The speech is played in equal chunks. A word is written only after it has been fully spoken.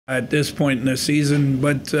at this point in the season,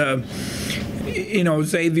 but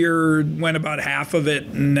Xavier went about half of it,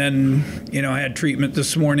 and then had treatment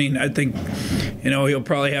this morning. I think he'll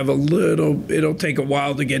probably have it'll take a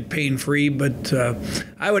while to get pain-free, but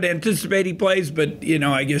I would anticipate he plays, but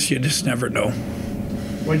I guess you just never know.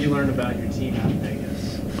 What did you learn about your team out in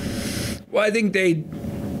Vegas? Well, I think they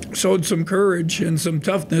showed some courage and some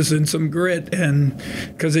toughness and some grit, and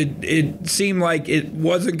because it seemed like it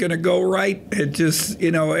wasn't going to go right. It just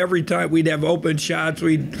every time we'd have open shots,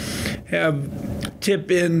 we'd have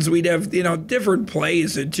tip-ins, we'd have different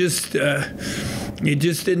plays. It just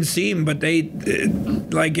didn't seem, but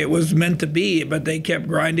like it was meant to be. But they kept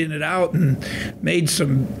grinding it out and made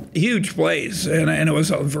some huge plays, and it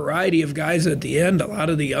was a variety of guys at the end. A lot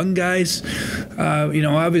of the young guys,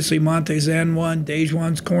 obviously Montezan won,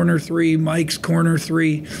 Dejuan's corner three, Mike's corner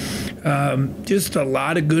three, just a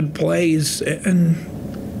lot of good plays, and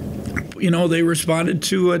they responded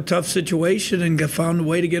to a tough situation and found a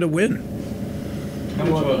way to get a win. How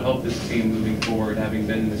much will it help this team moving forward, having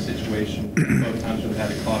been in this situation both times we've had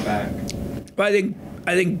to claw back? Well, I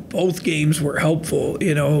think both games were helpful.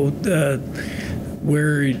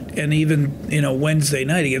 Even Wednesday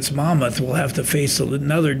night against Monmouth, we'll have to face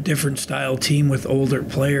another different style team with older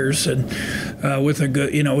players and with a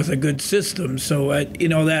good system. So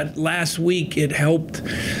that last week it helped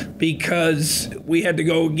because we had to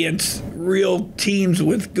go against real teams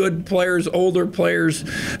with good players, older players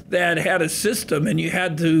that had a system, and you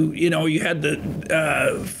had to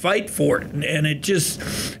fight for it, and it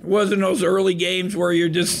just wasn't those early games where you're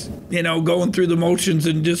just going through the motions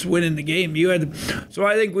and just winning the game. So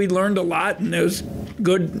I think we learned a lot, and it was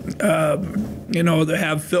good, to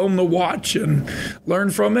have film to watch and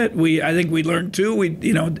learn from it. I think we learned too.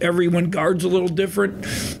 Everyone guards a little different.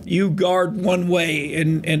 You guard one way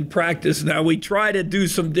in practice. Now we try to do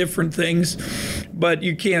some different things, but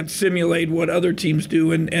you can't simulate what other teams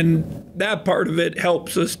do, and that part of it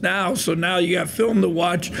helps us now. So now you got film to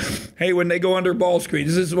watch. Hey, when they go under ball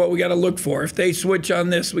screens, this is what we got to look for. If they switch on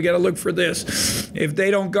this, we got to look for this. If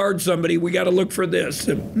they don't guard somebody, we got to look for this.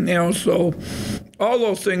 So all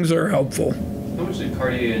those things are helpful. How much did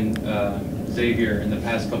Cartier and Xavier in the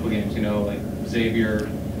past couple games, like Xavier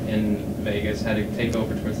in Vegas had to take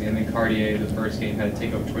over towards the end, and Cartier the first game had to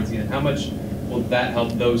take over towards the end. How much will that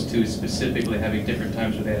help those two specifically having different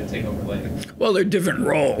times where they had to take over later? Well, they're different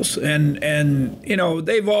roles, and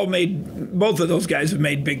they've all both of those guys have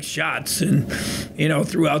made big shots, and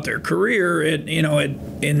throughout their career,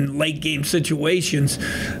 in late game situations,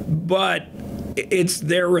 but it's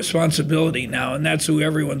their responsibility now, and that's who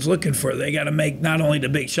everyone's looking for. They got to make not only the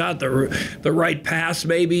big shot, the right pass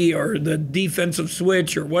maybe, or the defensive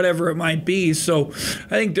switch, or whatever it might be. So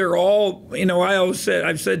I think they're all,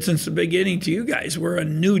 I've said since the beginning to you guys, we're a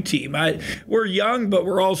new team. We're young, but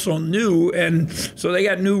we're also new, and so they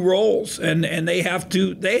got new roles, and they have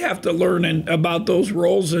to learn about those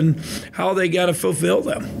roles and how they got to fulfill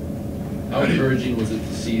them. How encouraging was it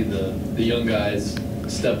to see the young guys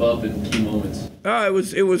step up in key moments?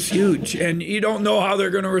 It was huge, and you don't know how they're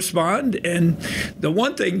going to respond. And the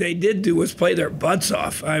one thing they did do was play their butts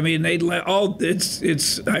off. I mean,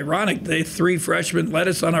 it's ironic. They 3 freshmen led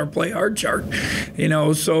us on our play hard chart,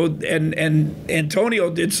 So and Antonio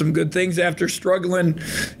did some good things after struggling.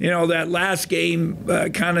 That last game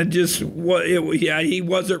kind of just he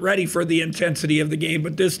wasn't ready for the intensity of the game,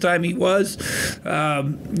 but this time he was.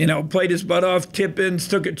 Played his butt off, tip-ins,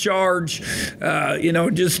 took a charge.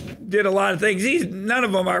 Just did a lot of things. None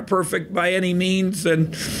of them are perfect by any means,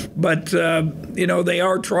 but they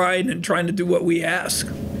are trying to do what we ask.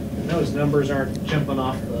 Those numbers aren't jumping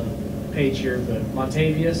off the page here, but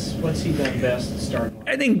Montavious, what's he done best starting?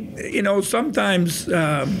 I think sometimes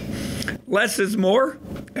less is more.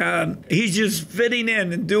 He's just fitting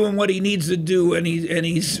in and doing what he needs to do, and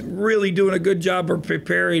he's really doing a good job of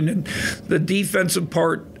preparing. And the defensive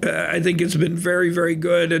part, I think, has been very, very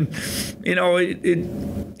good. And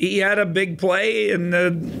he had a big play in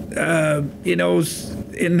in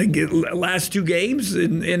the last 2 games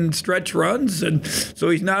in stretch runs, and so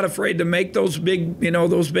he's not afraid to make those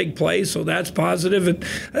big plays. So that's positive. And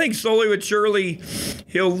I think slowly but surely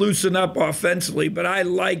he'll loosen up offensively. But I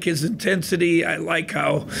like his intensity. I like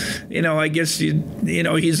how I guess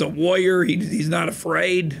he's a warrior. He's not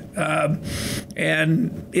afraid.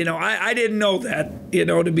 And I didn't know that.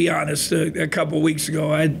 To be honest, a couple weeks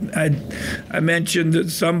ago, I mentioned to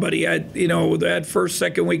somebody, that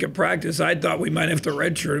second week of practice, I thought we might have to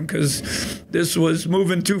redshirt him because this was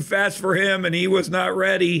moving too fast for him, and he was not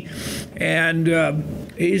ready. And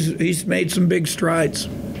he's made some big strides.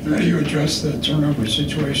 How do you address the turnover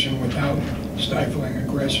situation without stifling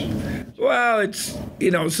aggression? Well, it's,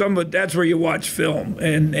 that's where you watch film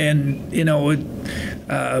and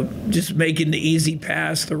just making the easy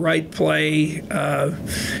pass, the right play.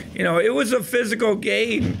 It was a physical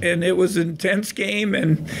game and it was an intense game,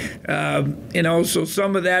 and so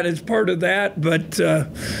some of that is part of that. But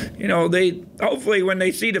they hopefully when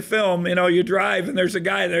they see the film, you drive and there's a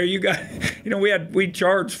guy there. We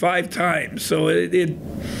charged 5 times, so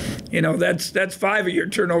that's 5 of your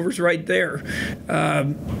turnovers right there.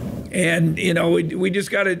 And, we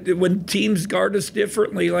just got to, when teams guard us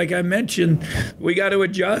differently, like I mentioned, we got to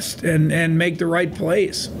adjust and make the right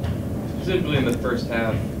plays. Specifically in the first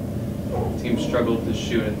half, teams struggled to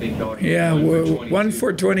shoot. I think y'all we're 1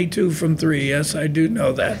 for 22 from 3. Yes, I do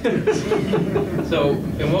know that. So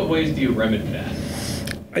in what ways do you remedy that?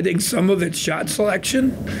 I think some of it's shot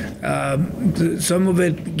selection. Some of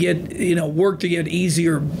it work to get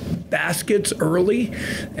easier baskets early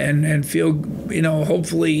and feel,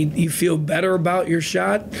 hopefully you feel better about your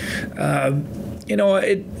shot.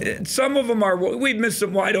 Some of them we've missed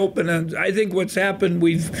some wide open, and I think what's happened,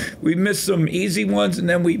 we've missed some easy ones, and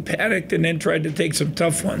then we panicked and then tried to take some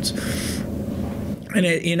tough ones. And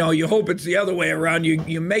you hope it's the other way around.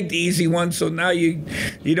 You make the easy ones, so now you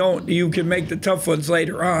can make the tough ones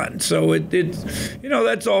later on. So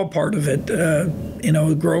that's all part of it.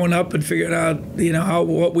 Growing up and figuring out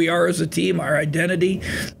what we are as a team, our identity.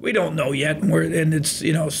 We don't know yet, and it's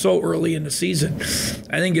so early in the season.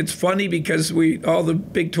 I think it's funny because all the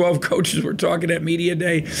Big 12 coaches were talking at media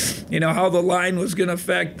day, how the line was going to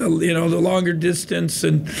affect the longer distance,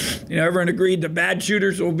 and everyone agreed the bad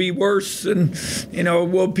shooters will be worse, and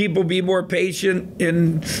will people be more patient?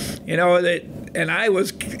 And I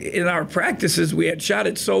was in our practices, we had shot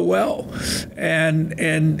it so well,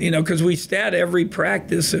 and because we stat every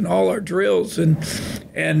practice and all our drills, and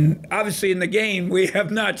obviously in the game we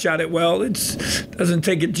have not shot it well. It doesn't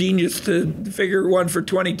take a genius to figure 1 for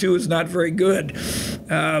 22 is not very good,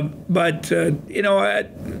 but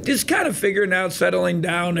just kind of figuring out, settling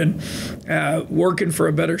down, and working for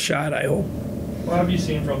a better shot, I hope. What have you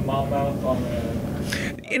seen from Monmouth on the?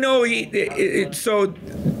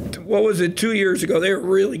 What was it, 2 years ago? They were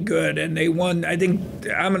really good, and they won, I think,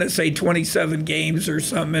 I'm going to say 27 games or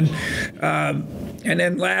something. And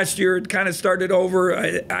then last year it kind of started over,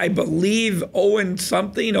 I believe,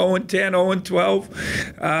 0-something, 0-10,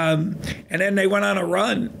 0-12. And then they went on a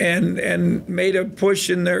run and made a push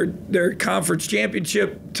in their conference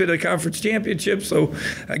championship to the conference championship. So,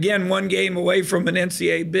 again, 1 game away from an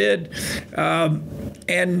NCAA bid.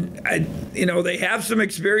 And they have some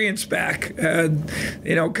experience back, kind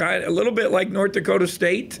of a little bit like North Dakota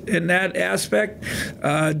State in that aspect,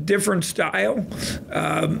 different style,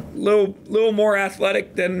 little more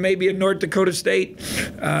athletic than maybe in North Dakota State.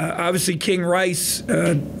 Obviously, King Rice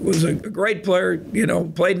was a great player,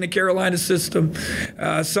 played in the Carolina system.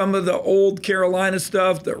 Some of the old Carolina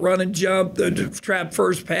stuff, the run and jump, the trap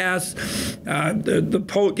first pass,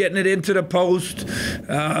 the getting it into the post,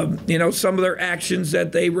 some of their actions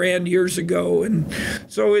that they ran years ago, and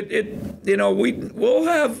so they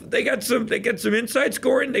got some inside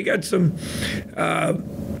scoring. They got some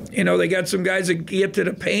they got some guys that get to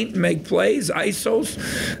the paint and make plays, ISOs.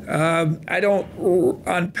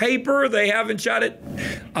 On paper, they haven't shot it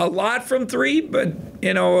a lot from 3, but,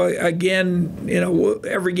 again,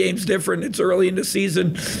 every game's different. It's early in the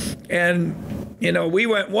season. And, we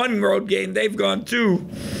went 1 road game, they've gone 2.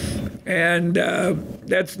 And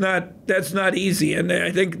that's not easy. And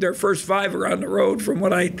I think their first 5 are on the road from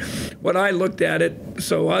what I looked at it.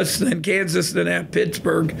 So us, then Kansas, then at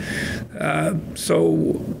Pittsburgh. It's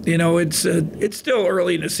still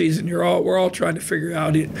early in the season. We're all trying to figure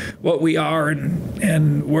out what we are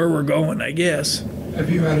and where we're going, I guess. Have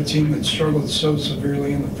you had a team that struggled so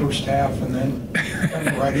severely in the first half and then kind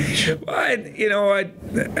of righted the ship? Well,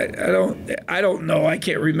 I don't know. I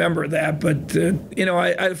can't remember that. But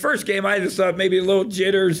the first game I just thought maybe a little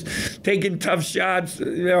jitters, taking tough shots,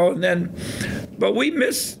 and then. But we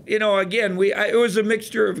missed, again, it was a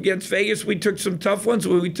mixture of against Vegas. We took some tough ones,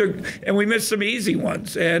 and we missed some easy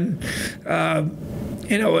ones. And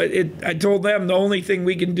I told them the only thing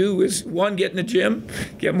we can do is, 1, get in the gym,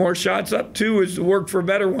 get more shots up. 2 is to work for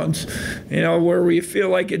better ones, where we feel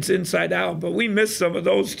like it's inside out. But we missed some of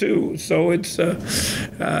those too. So it's,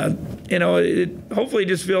 hopefully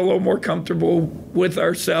just feel a little more comfortable with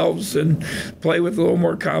ourselves and play with a little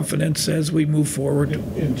more confidence as we move forward.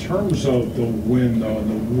 In terms of the win, though,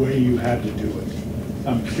 and the way you had to do it,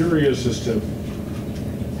 I'm curious as to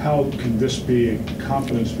how can this be a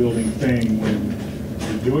confidence-building thing when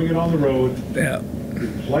you're doing it on the road, yeah,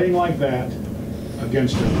 you're playing like that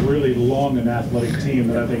against a really long and athletic team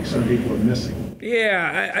that I think some people are missing.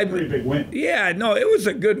 Yeah, Pretty big win. Yeah, no, it was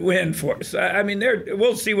a good win for us. I mean,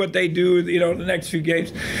 we'll see what they do, the next few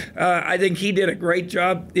games. I think he did a great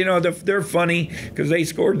job. They're funny because they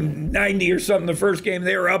scored 90 or something the first game.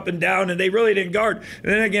 They were up and down, and they really didn't guard.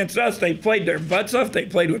 And then against us, they played their butts off. They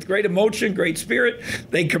played with great emotion, great spirit.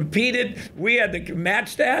 They competed. We had to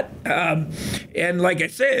match that. And like I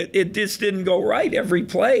said, it just didn't go right every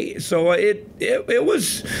play. So it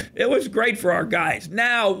was great for our guys.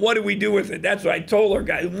 Now, what do we do with it? That's what I told our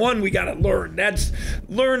guys. One, we got to learn. That's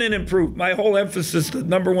learn and improve. My whole emphasis, the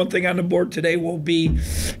number one thing on the board today will be,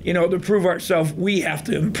 to prove ourselves, we have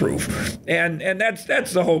to improve. And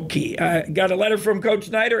that's the whole key. I got a letter from Coach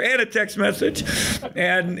Snyder and a text message.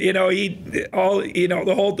 And,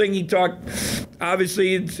 the whole thing he talked,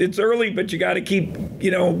 obviously it's early, but you got to keep,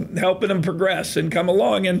 helping them progress and come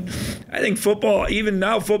along. And I think football, even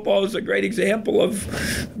now, football is a great example of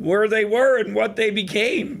where they were and what they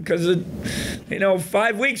became. Because,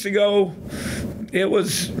 5 weeks ago, it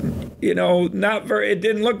was, it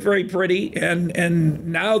didn't look very pretty. And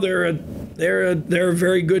now they're a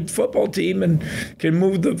very good football team and can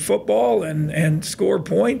move the football and score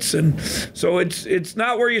points. And so it's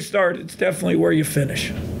not where you start. It's definitely where you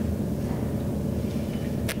finish.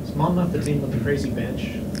 Is Monmouth the team with the crazy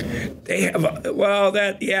bench? They have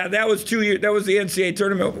that was 2 years. That was the NCAA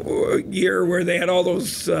tournament year where they had all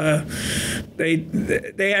those.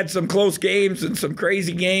 They had some close games and some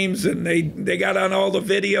crazy games, and they got on all the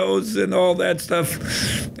videos and all that stuff.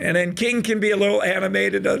 And then King can be a little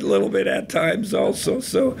animated a little bit at times also,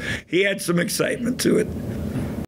 so he had some excitement to it.